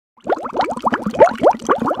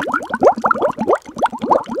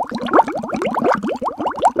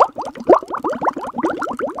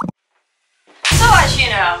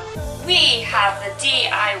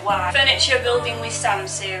DIY Furniture Building with Sam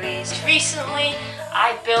series. Recently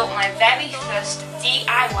I built my very first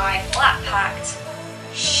DIY flat packed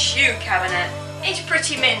shoe cabinet. It's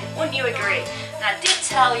pretty mint, wouldn't you agree? And I did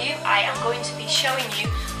tell you I am going to be showing you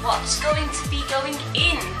what's going to be going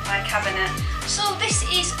in my cabinet. So this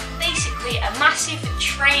is basically a massive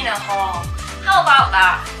trainer haul. How about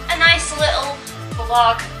that? A nice little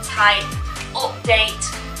vlog type update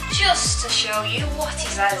just to show you what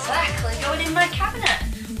is exactly going in my cabinet.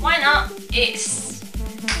 Why not? It's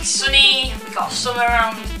sunny, we got summer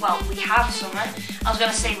around, well, we have summer. I was going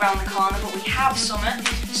to say round the corner, but we have summer.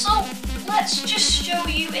 So let's just show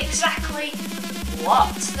you exactly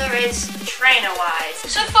what there is trainer wise.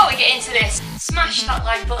 So before we get into this, smash that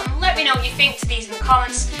like button, let me know what you think to these in the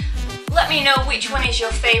comments. Let me know which one is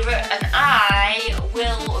your favourite and I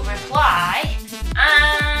will reply.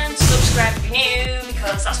 And subscribe if you're new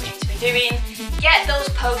because that's what you need to be doing. Get those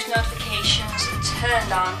post notifications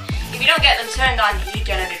turned on. If you don't get them turned on, you're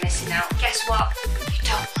going to be missing out. Guess what? You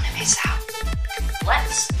don't want to miss out.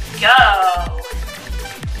 Let's go!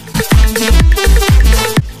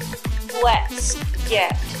 Let's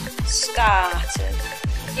get started.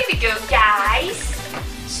 Here we go, guys.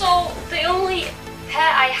 So the only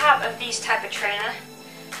pair I have of these type of trainer,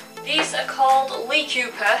 these are called Lee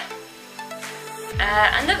Cooper,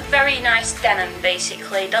 and they're very nice denim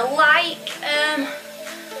basically. They're like,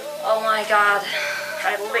 oh my god,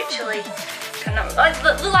 I literally cannot,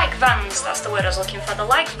 they're like Vans, that's the word I was looking for. They're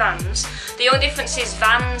like Vans. The only difference is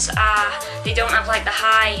Vans are, they don't have like the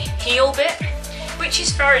high heel bit, which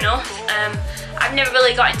is fair enough. I've never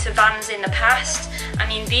really got into Vans in the past. I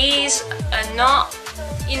mean, these are not,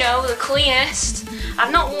 you know, the cleanest.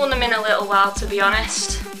 I've not worn them in a little while, to be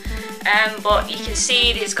honest. But you can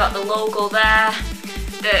see it's got the logo there,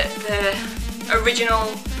 the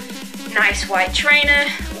original nice white trainer,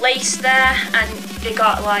 lace there, and they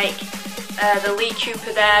got like the Lee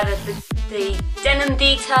Cooper there, the denim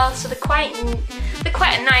detail. So they're quite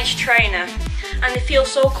a nice trainer, and they feel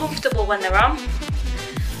so comfortable when they're on.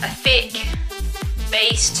 A thick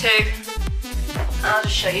base too. I'll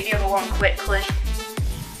just show you the other one quickly.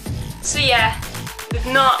 So yeah,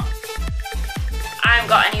 I haven't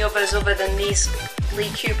got any others other than these Lee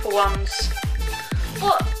Cooper ones.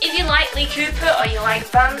 But if you like Lee Cooper or you like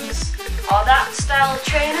Vans or that style of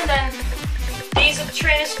trainer, then these are the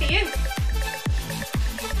trainers for you.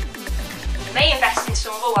 I may invest in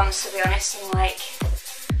some other ones, to be honest, and like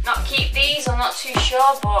not keep these, I'm not too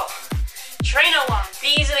sure, but trainer one.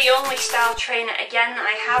 These are the only style trainer again that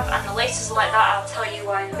I have, and the laces are like that. I'll tell you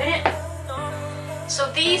why in a minute.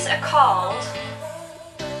 So these are called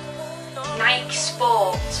Nike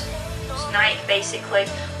Sport. It's Nike basically,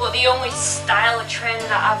 but the only style of trainer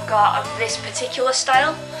that I've got of this particular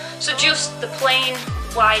style. So just the plain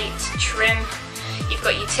white trim. You've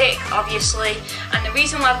got your tick, obviously, and the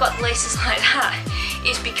reason why I've got the laces like that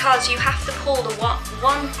is because you have to pull the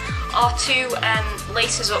one or two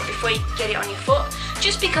laces up before you get it on your foot,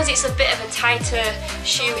 just because it's a bit of a tighter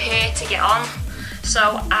shoe here to get on.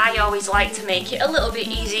 So I always like to make it a little bit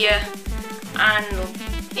easier and,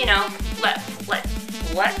 you know,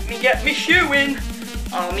 let me get my shoe in,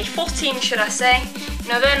 or my foot in, should I say. You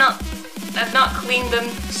know, I've not cleaned them,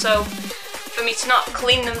 so for me to not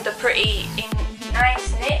clean them, they're pretty in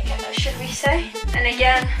nice nick, should we say. And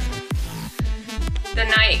again, the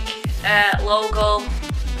Nike logo,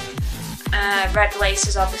 red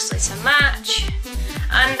laces obviously to match,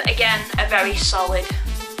 and again, a very solid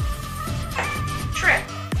trim.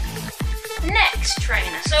 Next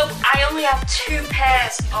trainer. So I only have two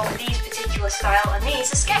pairs of these particular style, and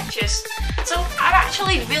these are Skechers. So I've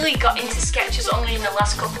actually really got into Skechers only in the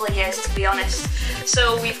last couple of years, to be honest.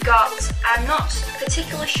 So we've got, I'm not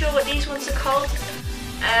particularly sure what these ones are called,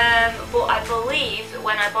 but I believe that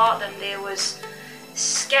when I bought them there was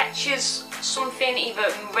Skechers something,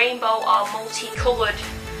 either rainbow or multicoloured,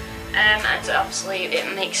 and obviously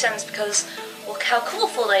it makes sense because look how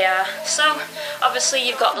colourful they are. So obviously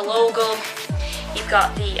you've got the logo, you've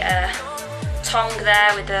got the tongue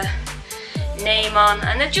there with the name on,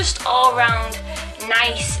 and they're just all round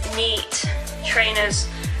nice, neat trainers.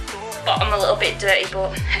 Bottom a little bit dirty,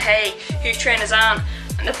 but hey, whose trainers aren't?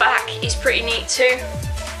 And the back is pretty neat too.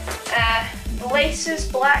 The laces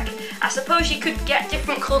black. I suppose you could get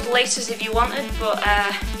different coloured laces if you wanted, but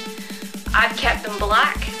I've kept them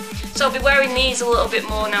black. So I'll be wearing these a little bit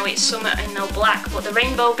more now it's summer and no black, but the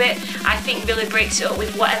rainbow bit I think really breaks it up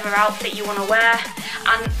with whatever outfit you want to wear.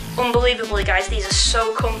 And unbelievably guys, these are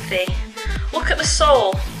so comfy. Look at the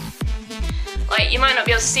sole. Like, you might not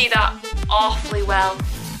be able to see that awfully well,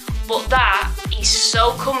 but that is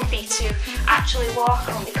so comfy to actually walk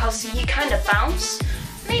on because you kind of bounce.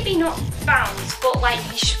 maybe not bounce, but like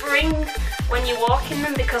you spring when you walk in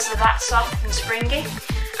them because they're that soft and springy.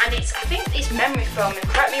 And I think it's memory foam, and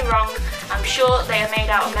correct me wrong, I'm sure they are made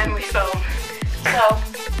out of memory foam. So,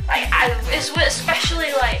 like,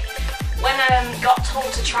 especially like when I got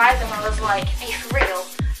told to try them, I was like, hey, for real?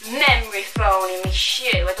 Memory foam in my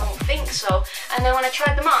shoe? I don't think so. And then when I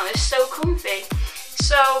tried them on, they're so comfy.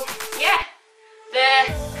 So, yeah, they're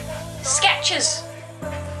Skechers.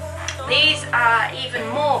 These are even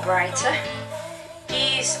more brighter.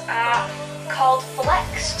 These are called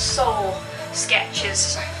Flex Sole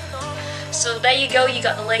Skechers. So there you go, you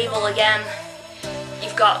got the label again.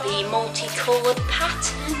 You've got the multicoloured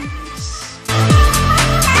patterns.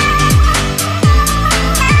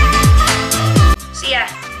 So yeah,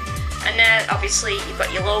 and then obviously you've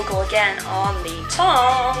got your logo again on the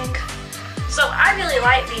tongue. So I really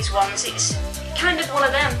like these ones. It's kind of one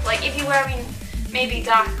of them. Like if you're wearing maybe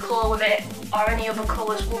dark colour with it, or any other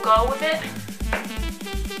colours will go with it.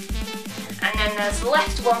 And then there's the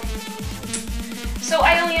left one. So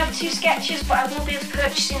I only have 2 Skechers, but I will be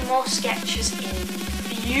purchasing more Skechers in the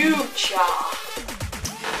future.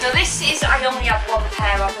 Now this is, I only have 1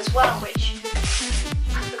 pair of as well, which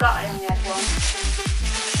I forgot I only had 1.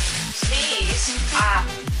 So these are,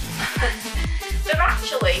 they're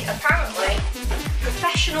actually, apparently,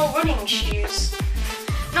 professional running shoes.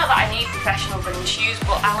 Not that I need professional running shoes,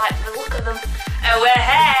 but I like the look of them. Oh, well,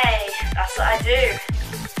 hey, that's what I do.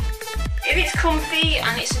 If it's comfy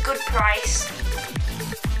and it's a good price,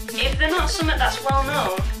 if they're not something that's well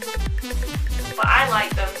known, but I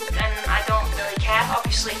like them, then I don't really care.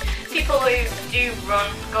 Obviously, people who do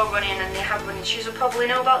go running and they have running shoes will probably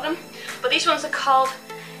know about them. But these ones are called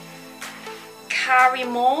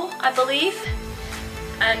Carimore, I believe,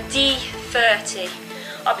 and D30.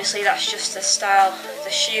 Obviously, that's just the style of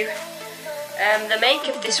the shoe. The make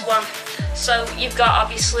of this one. So you've got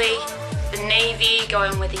obviously the navy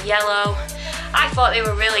going with the yellow. I thought they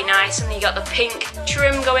were really nice, and you got the pink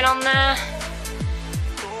trim going on there.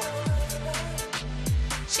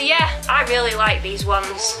 So yeah, I really like these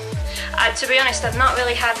ones. To be honest, I've not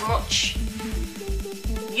really had much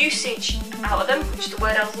usage out of them, which is the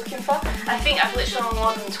word I was looking for. I think I've literally only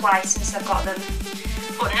worn them twice since I've got them.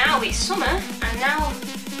 But now it's summer, and now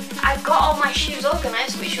I've got all my shoes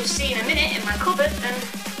organised, which you'll see in a minute in my cupboard, and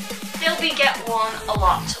they'll be get worn a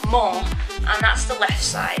lot more, and that's the left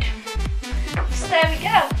side. So there we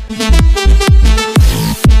go.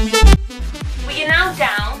 We are now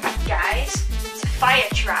down, guys, to Fire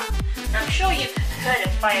Trap. Now I'm sure you've heard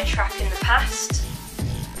of Fire Trap in the past.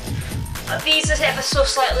 These are ever so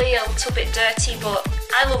slightly a little bit dirty, but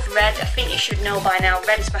I love red. I think you should know by now,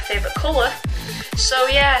 red is my favourite colour. So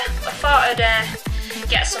yeah, I thought I'd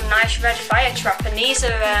get some nice red Fire Trap, and these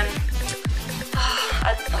are,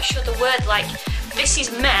 I'm not sure the word, like, this is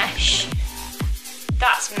mesh,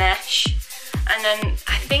 that's mesh, and then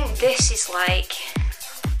I think this is like,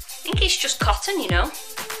 I think it's just cotton, you know,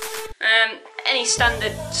 any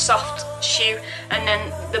standard soft shoe, and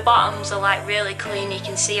then the bottoms are like really clean. You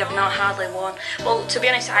can see I've not hardly worn, well, to be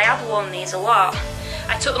honest, I have worn these a lot.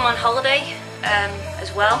 I took them on holiday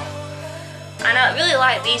as well, and I really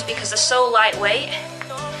like these because they're so lightweight.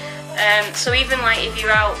 So even like if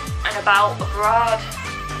you're out and about abroad,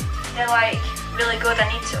 they're like really good. I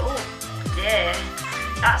need to, oh dear,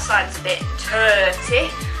 that side's a bit dirty.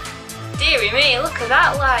 Deary me, look at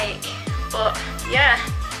that, like, but yeah.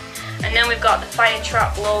 And then we've got the Fire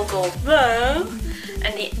Trap logo there,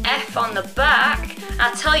 and the F on the back.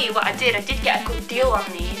 I'll tell you what I did get a good deal on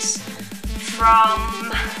these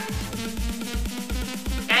from,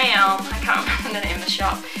 damn, I can't remember the name of the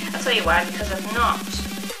shop. I'll tell you why, because I've not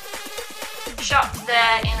shopped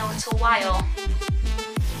there in a little while.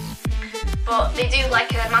 But they do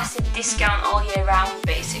like a massive discount all year round,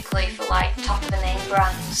 basically, for like top of the name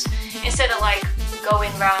brands. Instead of like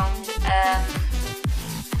going round and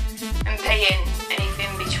paying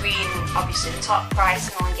anything between obviously the top price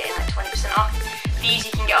and only getting like 20% off, these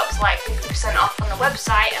you can get up to like 50% off on the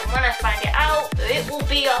website, and when I find it out, it will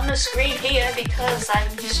be on the screen here because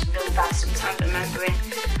I'm just really bad sometimes remembering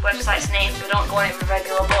websites' names, but I don't go on it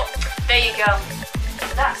regular, but there you go.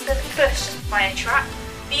 So that's the first Fire Trap.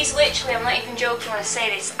 These literally, I'm not even joking when I say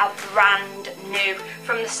this, are brand new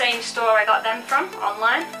from the same store I got them from,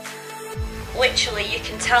 online. Literally, you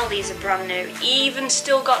can tell these are brand new. Even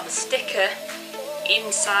still got the sticker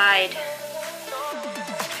inside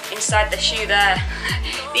the shoe there.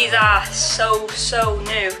 These are so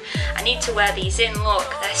new. I need to wear these in,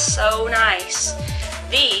 look, they're so nice.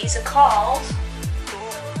 These are called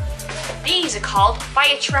These are called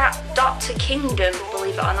Fire Trap Dr. Kingdom,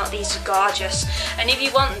 believe it or not. These are gorgeous. And if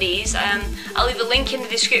you want these, I'll leave a link in the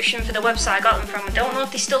description for the website I got them from. I don't know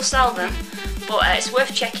if they still sell them, but it's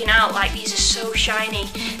worth checking out. Like, these are so shiny.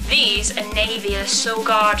 These are navy, they're so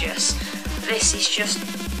gorgeous. This is just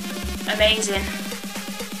amazing.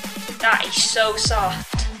 That is so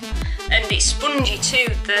soft. And it's spongy too.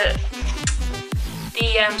 The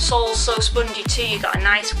sole's so spongy too. You've got a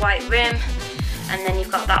nice white rim, and then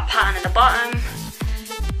you've got that pattern at the bottom.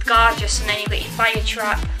 Gorgeous. And then you've got your fire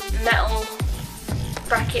trap metal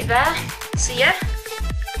bracket there. So yeah,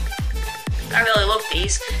 I really love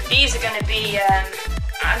these. These are going to be,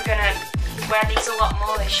 I'm going to wear these a lot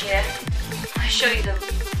more this year. I'll show you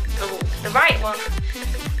the right one.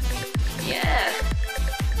 Yeah,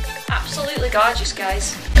 absolutely gorgeous,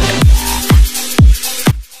 guys.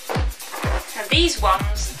 Now these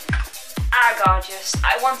ones are gorgeous.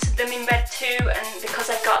 I wanted them in red too, and because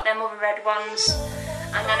I got them other red ones,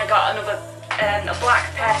 and then I got another a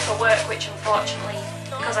black pair for work, which unfortunately,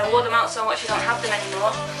 because I wore them out so much, I don't have them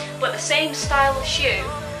anymore. But the same style of shoe,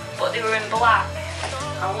 but they were in black.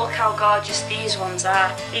 And look how gorgeous these ones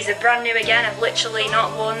are. These are brand new again. I've literally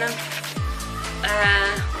not worn them.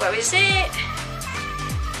 Where is it?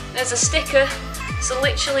 There's a sticker. So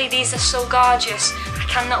literally these are so gorgeous. I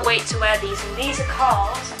cannot wait to wear these. And these are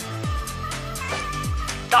called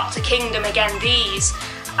Dr. Kingdom again. These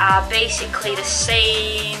are basically the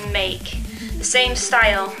same make, the same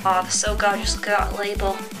style. Oh, they're so gorgeous. Look at that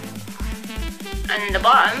label. And in the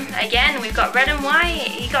bottom, again, we've got red and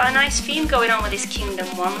white. You got a nice theme going on with these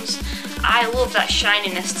Kingdom ones. I love that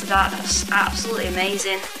shininess to that. That's absolutely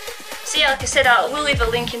amazing. So yeah, like I said, I will leave a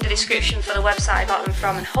link in the description for the website I got them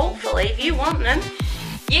from, and hopefully, if you want them,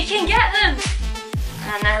 you can get them.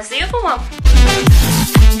 And there's the other one.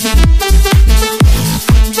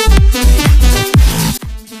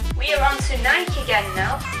 We are on to Nike again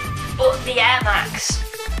now, but the Air Max.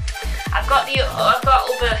 I've got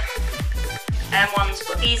other ones,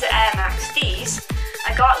 but these are Air Max. These,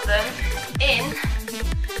 I got them in,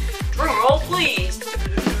 drum roll please,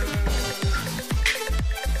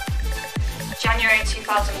 January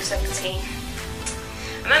 2017. I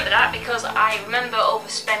remember that because I remember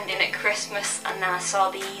overspending at Christmas, and then I saw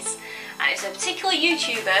these, and it's a particular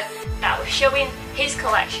YouTuber that was showing his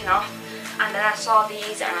collection off, and then I saw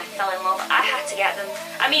these and I fell in love. I had to get them.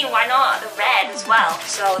 I mean, why not? They're red as well,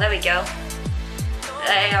 so there we go.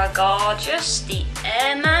 They are gorgeous, the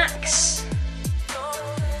Air Max.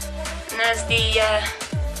 And there's the Air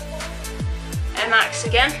Max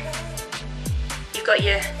again. You've got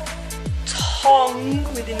your tongue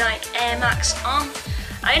with the Nike Air Max on.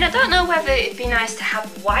 I mean, I don't know whether it'd be nice to have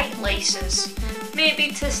white laces,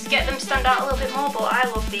 maybe to get them stand out a little bit more, but I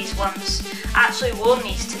love these ones. I actually worn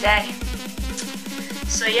these today.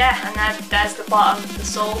 So yeah, and then there's the bottom, the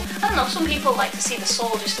sole. I don't know, some people like to see the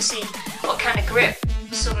sole just to see what kind of grip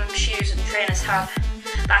some shoes and trainers have.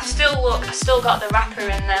 But I still got the wrapper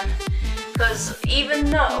in them, because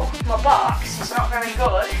even though my box is not very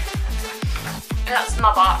good, that's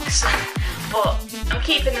my box, but I'm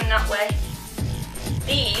keeping them that way.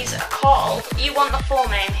 These are called, you want the full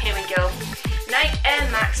name, here we go, Nike Air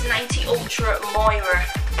Max 90 Ultra Moira.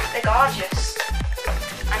 They're gorgeous.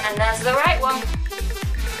 And then there's the right one.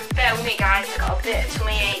 Bear with me guys, I got a bit of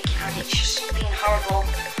tummy ache and it's just been horrible.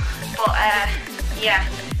 But yeah,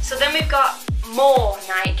 so then we've got more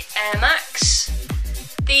Nike Air Max.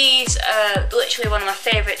 These are literally one of my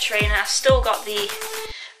favourite trainers. I've still got the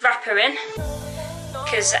wrapper in,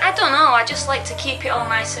 because I don't know, I just like to keep it all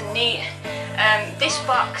nice and neat. This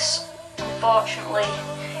box, unfortunately,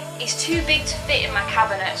 is too big to fit in my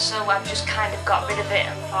cabinet, so I've just kind of got rid of it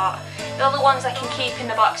and thought, the other ones I can keep in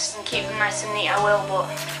the boxes and keep them nice and neat, I will, but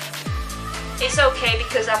it's okay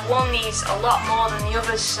because I've worn these a lot more than the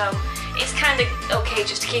others, so it's kind of okay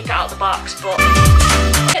just to keep it out of the box. But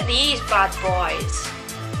look at these bad boys.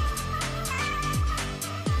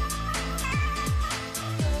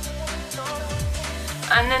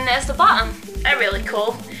 And then there's the bottom. They're really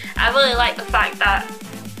cool. I really like the fact that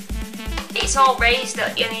it's all raised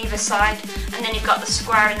on either side, and then you've got the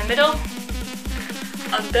square in the middle.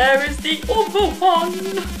 And there is the other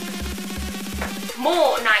one.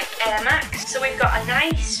 More Nike Air Max. So we've got a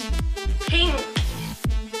nice pink.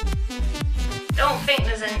 Don't think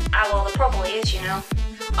there's an, oh well there probably is, you know.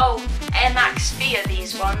 Oh, Air Max Sphere,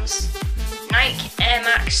 these ones. Nike Air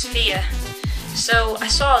Max Sphere. So I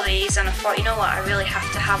saw these and I thought, you know what, I really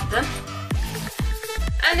have to have them.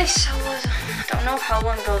 And this was, I don't know how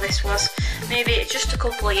long ago this was, maybe just a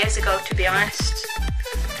couple of years ago to be honest.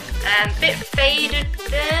 Bit faded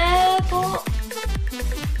there, but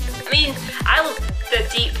I mean, I love the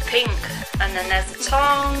deep pink, and then there's the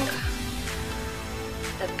tongue,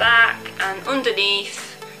 the back, and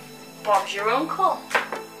underneath, Bob's your uncle.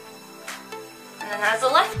 And then there's the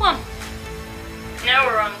left one. Now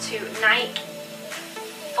we're on to Nike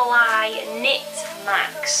Fly Knit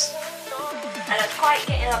Max. And I'm quite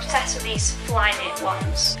getting obsessed with these fly knit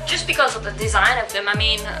ones. Just because of the design of them. I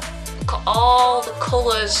mean, look at all the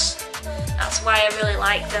colours. That's why I really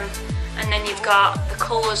like them. And then you've got the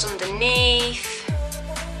colours underneath.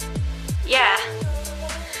 Yeah.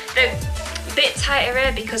 They're a bit tighter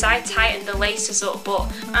here because I tightened the laces up, but...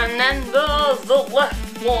 And then there's the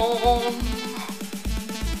left one.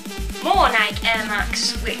 More Nike Air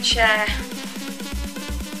Max, which are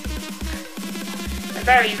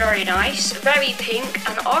very, very nice. Very pink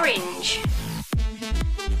and orange.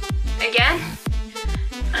 Again.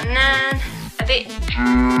 And then a bit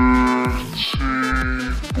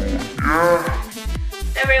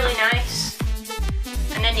they're really nice.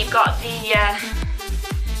 And then you've got the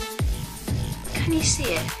can you see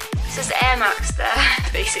it? It says Air Max there,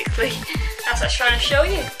 basically. That's what I was trying to show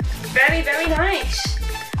you. Very, very nice.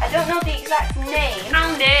 I don't know the exact name.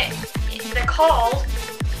 Found it. They're called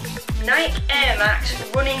Nike Air Max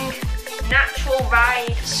Running Natural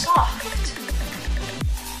Ride Soft.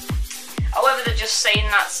 However, they're just saying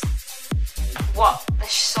that's what the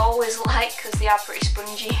sole is like because they are pretty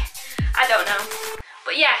spongy. I don't know.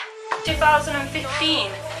 But yeah,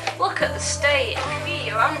 2015. Look at the state.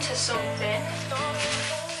 We're onto something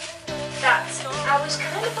that I was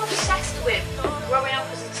kind of obsessed with growing up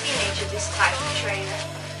as a teenager, this type of trainer.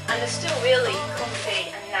 And they're still really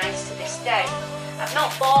comfy and nice to this day. I've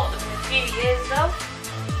not bought them in a few years though.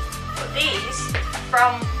 But these are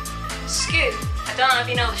from Scoot. I don't know if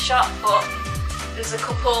you know the shop, but there's a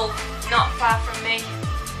couple not far from me.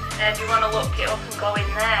 If you want to look it up and go in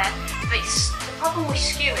there. But the problem with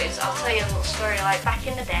Scoot is, I'll tell you a little story, like back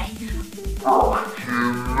in the day.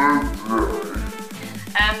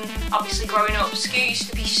 Obviously growing up, Scoot used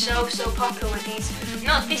to be so popular with these,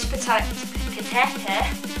 not this particular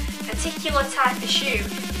type of shoe,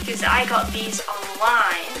 because I got these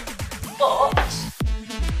online, but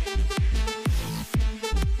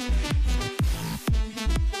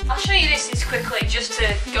I'll show you this quickly just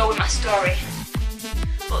to go with my story.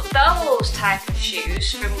 But those type of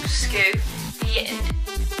shoes from Scoot, the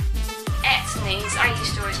Etnies, I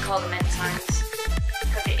used to always call them Entines,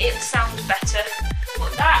 because it sounds better.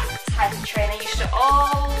 But that type of trainer used to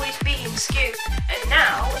always be in Scoot, and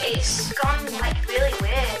now it's gone like really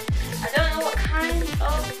weird. I don't know what kind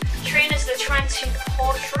of trainers they're trying to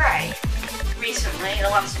portray recently, the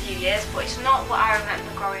last few years, but it's not what I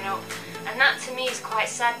remember growing up. And that to me is quite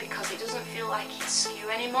sad because it doesn't feel like it's Scoot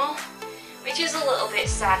anymore. Which is a little bit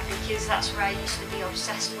sad because that's where I used to be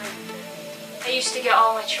obsessed with. I used to get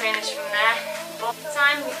all my trainers from there. But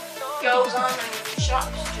time goes on and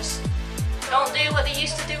shops just don't do what they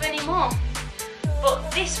used to do anymore. But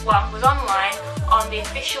this one was online on the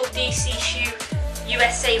official DC Shoe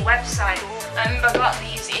USA website. I remember I got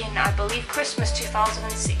these in, I believe, Christmas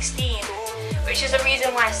 2016, which is the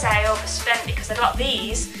reason why I say I overspent, because I got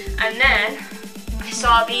these and then I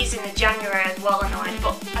saw these in the January. I was well annoyed,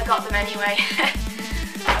 but I got them anyway.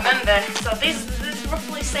 I remember, so this is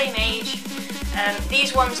roughly the same age.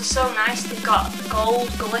 These ones are so nice, they've got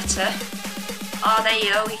gold glitter. Oh, there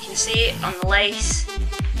you go, you can see it on the lace.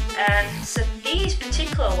 So these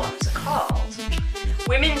particular ones are called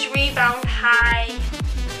Women's Rebound High.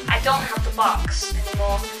 I don't have the box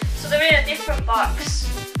anymore, so they're in a different box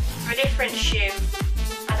for a different shoe.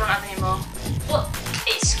 I don't have any more, but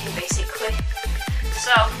it's Scoot basically.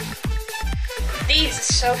 So these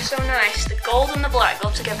are so nice. The gold and the black go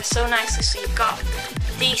together so nicely. So you've got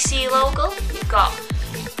the DC logo, you've got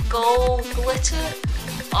gold glitter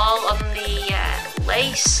all on the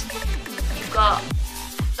lace, you've got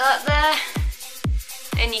that there,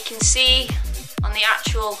 and you can see on the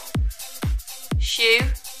actual shoe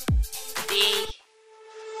the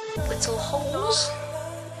little holes.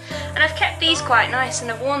 And I've kept these quite nice and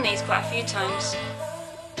I've worn these quite a few times.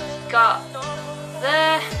 Got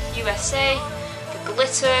there, USA, the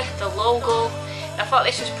glitter, the logo. I thought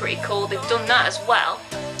this was pretty cool. They've done that as well.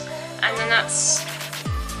 And then that's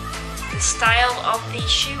the style of the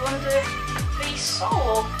shoe under the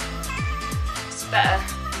sole. It's better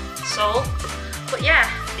sole. But yeah,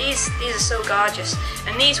 these are so gorgeous.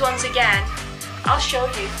 And these ones again, I'll show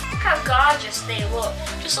you. Look how gorgeous they look.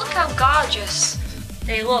 Just look how gorgeous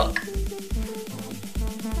they look.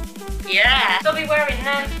 Yeah. I'll be wearing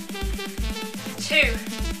them too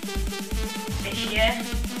this year.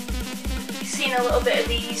 You've seen a little bit of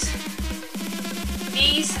these.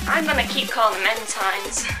 These, I'm gonna keep calling them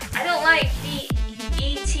Entines. I don't like the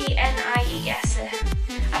E-T-N-I-E-S.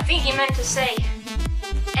 I think you meant to say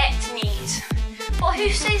etnies. But who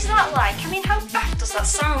says that like? I mean, how bad does that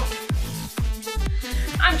sound?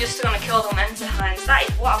 I'm just gonna call them Enterhines. That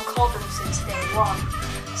is what I've called them since day one.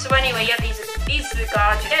 So anyway, yeah, these are the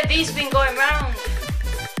guards. Yeah, these have been going around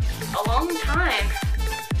a long time.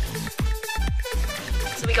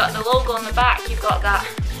 So we got the logo on the back. You've got that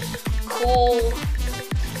cool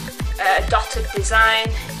dotted design,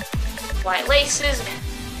 white laces,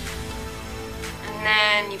 and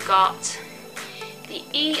then you've got the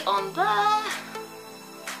E on there.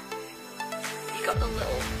 You've got the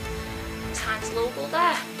little Times logo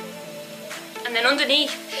there. And then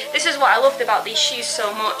underneath, this is what I loved about these shoes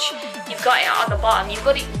so much. You've got it at the bottom, you've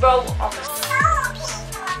got it roll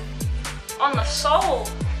on the sole,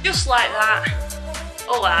 just like that.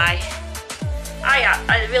 Oh I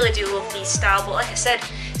really do love these style, but like I said,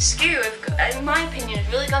 Skoo, in my opinion,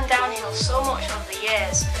 has really gone downhill so much over the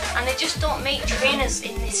years, and they just don't make trainers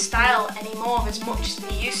in this style anymore as much as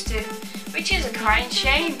they used to, which is a crying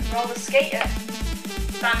shame for all the skater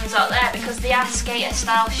fans out there, because they are skater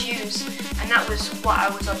style shoes, and that was what I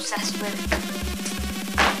was obsessed with.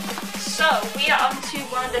 So we are on to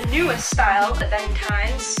one of the newest style event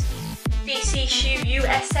times, DC Shoe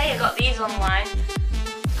USA. I got these online.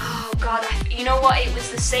 Oh god, you know what? It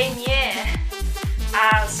was the same year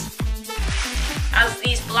as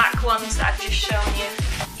these black ones that I've just shown you.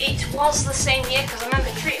 It was the same year, because I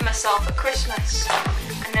remember treating myself at Christmas,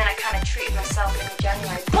 and then I kind of treated myself in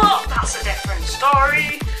January, but that's a different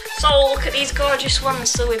story. So look at these gorgeous ones.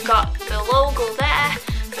 So we've got the logo there,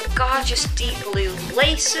 the gorgeous deep blue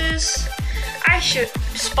laces. I should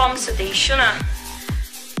sponsor these, shouldn't I?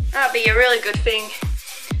 That'd be a really good thing.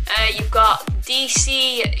 You've got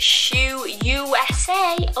DC Shoe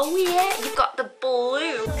USA. Oh yeah, you've got the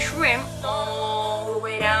blue trim all the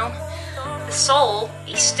way down. The sole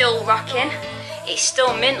is still rocking. It's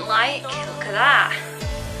still mint-like. Look at that.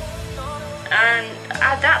 And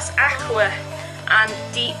that's aqua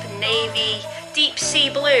and deep navy, deep sea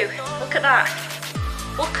blue. Look at that.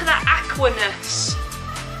 Look at that aquaness.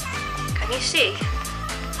 Can you see?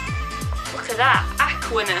 Look at that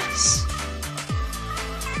aquaness.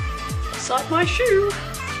 It's like my shoe.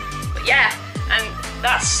 But yeah, and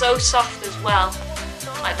that's so soft as well.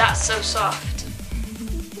 Like, that's so soft.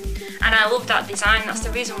 And I love that design. That's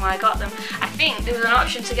the reason why I got them. I think there was an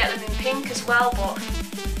option to get them in pink as well, but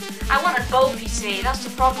I wanted both, you see. That's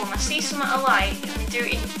the problem. I see something I like and they do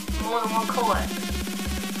it in more than one colour,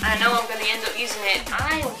 and I know I'm going to end up using it.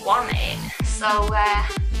 I want it. So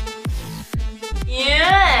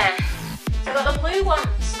yeah, I got the blue ones.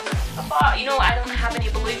 I thought, you know what, I don't have any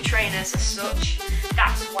blue trainers as such.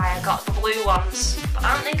 That's why I got the blue ones. But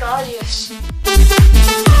aren't they gorgeous?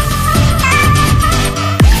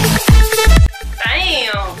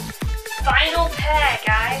 Bam! Final pair,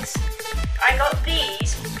 guys. I got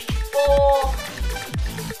these before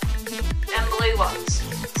them blue ones.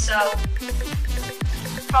 So,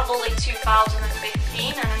 probably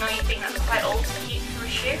 2015, and I know you think that's quite old to keep for a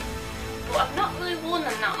shoe, but I've not really worn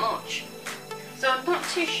them that much. So I'm not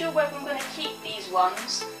too sure whether I'm going to keep these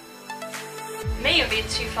ones. Maybe in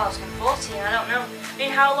 2014, I don't know. I mean,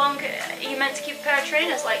 how long are you meant to keep a pair of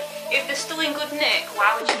trainers? Like, if they're still in good nick,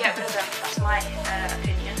 why would you get rid of them? That's my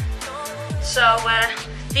opinion. So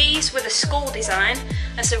these were the skull design.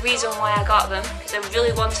 That's the reason why I got them, because I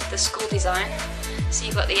really wanted the skull design. So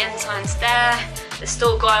you've got the end signs there. They're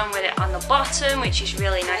still going with it on the bottom, which is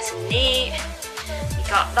really nice and neat. You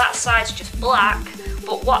got that side's just black,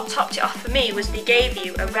 but what topped it off for me was they gave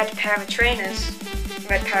you a red pair of trainers.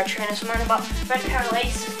 Red pair of trainers, I'm about red pair of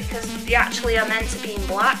laces, because they actually are meant to be in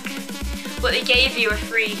black. But they gave you a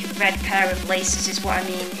free red pair of laces, is what I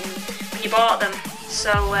mean, when you bought them.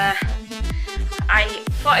 So I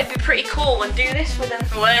thought it'd be pretty cool and do this with them.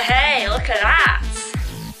 Well, hey, look at that.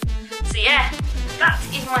 So yeah, that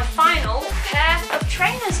is my final pair of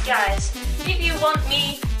trainers, guys. If you want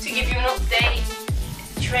me to give you an update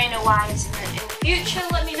trainer-wise in the future,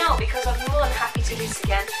 let me know, because I'm more than happy to do this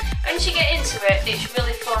again. Once you get into it, it's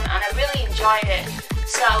really fun and I really enjoyed it.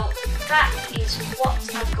 So that is what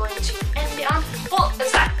I'm going to end it on. But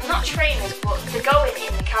there's not trainers, but they're going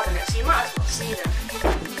in the cabinet, so you might as well see them.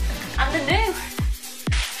 And they're new.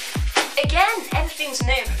 Again, everything's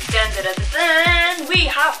new. Dun, dun, dun, dun, dun. We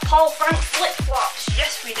have Paul Frank flip-flops.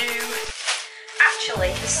 Yes, we do.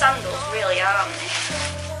 Actually, the sandals really are, aren't they?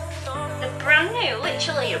 They're brand new,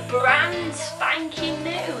 literally brand spanking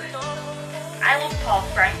new. I love Paul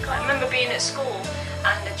Frank. I remember being at school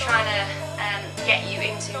and they're trying to get you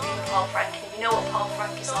into reading Paul Frank. And if you know what Paul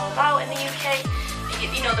Frank is all about in the UK, you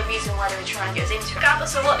you know the reason why they were trying to get us into it.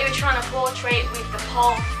 Regardless of what they were trying to portray with the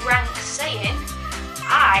Paul Frank saying,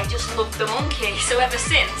 I just love the monkey. So ever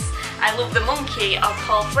since, I love the monkey of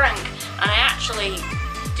Paul Frank, and I actually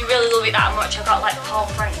do really love it that much. I got like Paul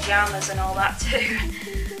Frank pajamas and all that too.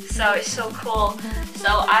 So it's so cool. So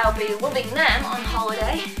I'll be loving them on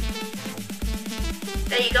holiday.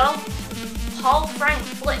 There you go. Paul Frank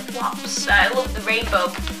flip-flops. I love the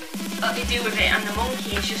rainbow that they do with it, and the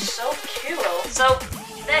monkey is just so cool. So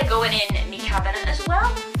they're going in my cabinet as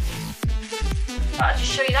well. I'll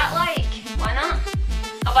just show you that, like, why not?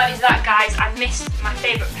 How bad is that, guys? I missed my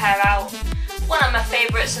favourite pair out. One of my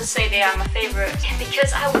favourites, I'd say they are my favourite,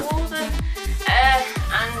 because I wore them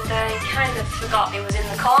and I kind of forgot it was in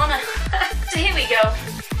the corner. So here we go.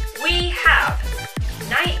 We have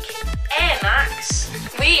Nike Air Max.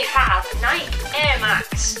 We have Nike Air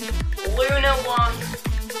Max Luna 1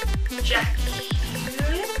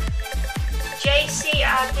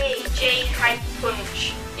 JCRD J Hyper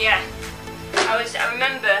Punch. Yeah, I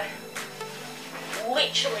remember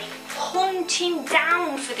literally hunting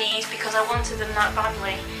down for these because I wanted them that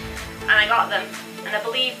badly, and I got them. And I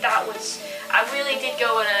believe that was, I really did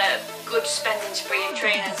go on a good spending spree in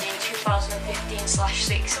trainers in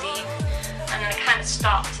 2015/16, and then I kind of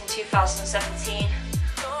stopped in 2017.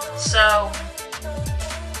 So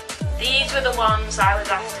these were the ones I was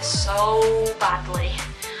after so badly.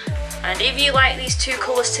 And if you like these two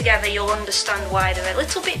colours together, you'll understand why they're a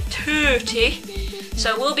little bit dirty.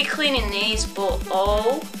 So we'll be cleaning these, but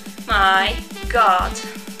oh my god.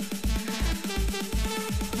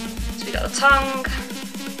 So we got the tongue,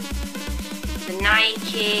 the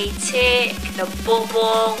Nike tick, the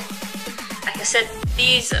bubble. Like I said,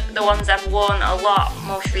 these are the ones I've worn a lot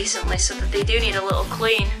most recently, so that they do need a little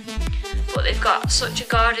clean. But they've got such a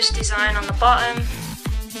gorgeous design on the bottom.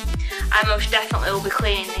 I most definitely will be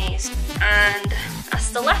cleaning these. And that's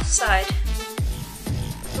the left side.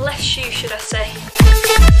 The left shoe, should I say.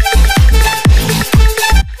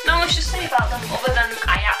 Not much to say about them other than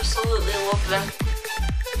I absolutely love them.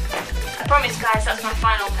 I promise, guys, that's my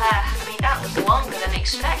final pair. I mean, that was longer than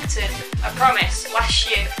expected. I promise, last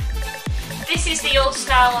shoe. This is the old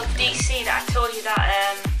style of DC that I told you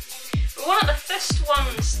that were one of the first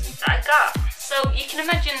ones that I got. So you can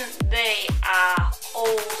imagine they are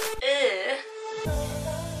older,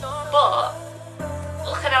 but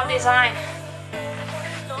look at that design.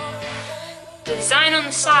 The design on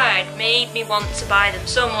the side made me want to buy them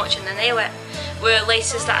so much, and then they were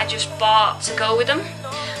laces that I just bought to go with them.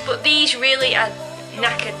 But these really are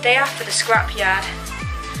knackered. They are for the scrapyard.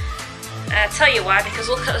 And I'll tell you why, because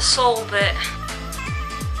look at the sole bit.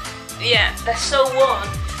 Yeah, they're so worn.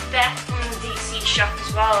 They're from the DC shop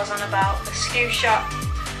as well as on about the SKU shop,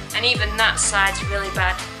 and even that side's really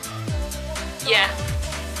bad. Yeah,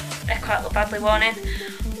 they're quite badly worn in.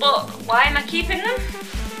 But why am I keeping them?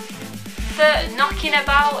 For knocking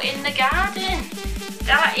about in the garden.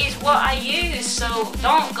 That is what I use. So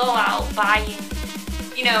don't go out buying,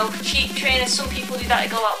 you know, cheap trainers. Some people do that. They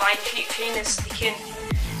go out buying cheap trainers. They can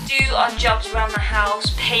do odd jobs around the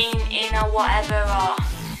house, painting or whatever, or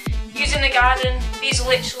using the garden. These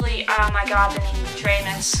literally are my gardening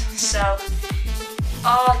trainers. So,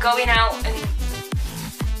 or going out and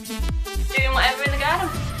doing whatever in the garden.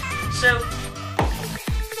 So,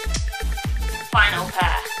 final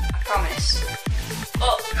pair, I promise.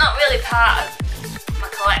 But not really part of my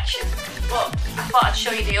collection. But I thought I'd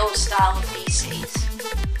show you the old style of DCs.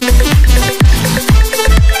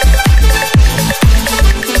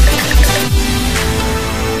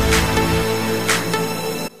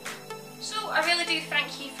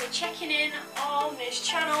 Checking in on this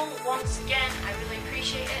channel once again. I really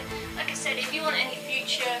appreciate it. Like I said, if you want any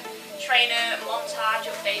future trainer montage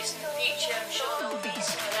updates in the future, I'm sure there'll be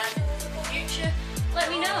some of them in the future, let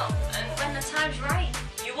me know, and when the time's right,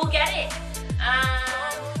 you will get it.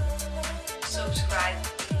 And subscribe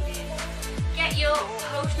if you did. Get your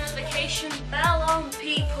post notification bell on,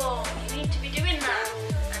 people. You need to be doing that,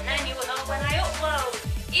 and then you will know when I upload.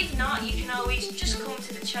 If not, you can always just come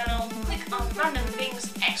to the channel, click on Randomthings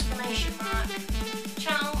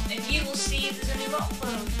channel, and you will see if there's a new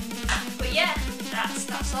upload. But yeah,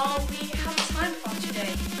 that's all we have time for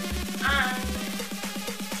today. And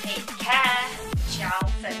take care. Ciao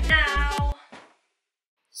for now.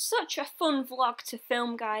 Such a fun vlog to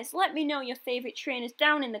film, guys. Let me know your favourite trainers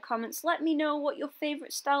down in the comments. Let me know what your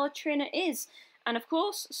favourite style of trainer is. And of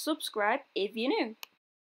course, subscribe if you're new.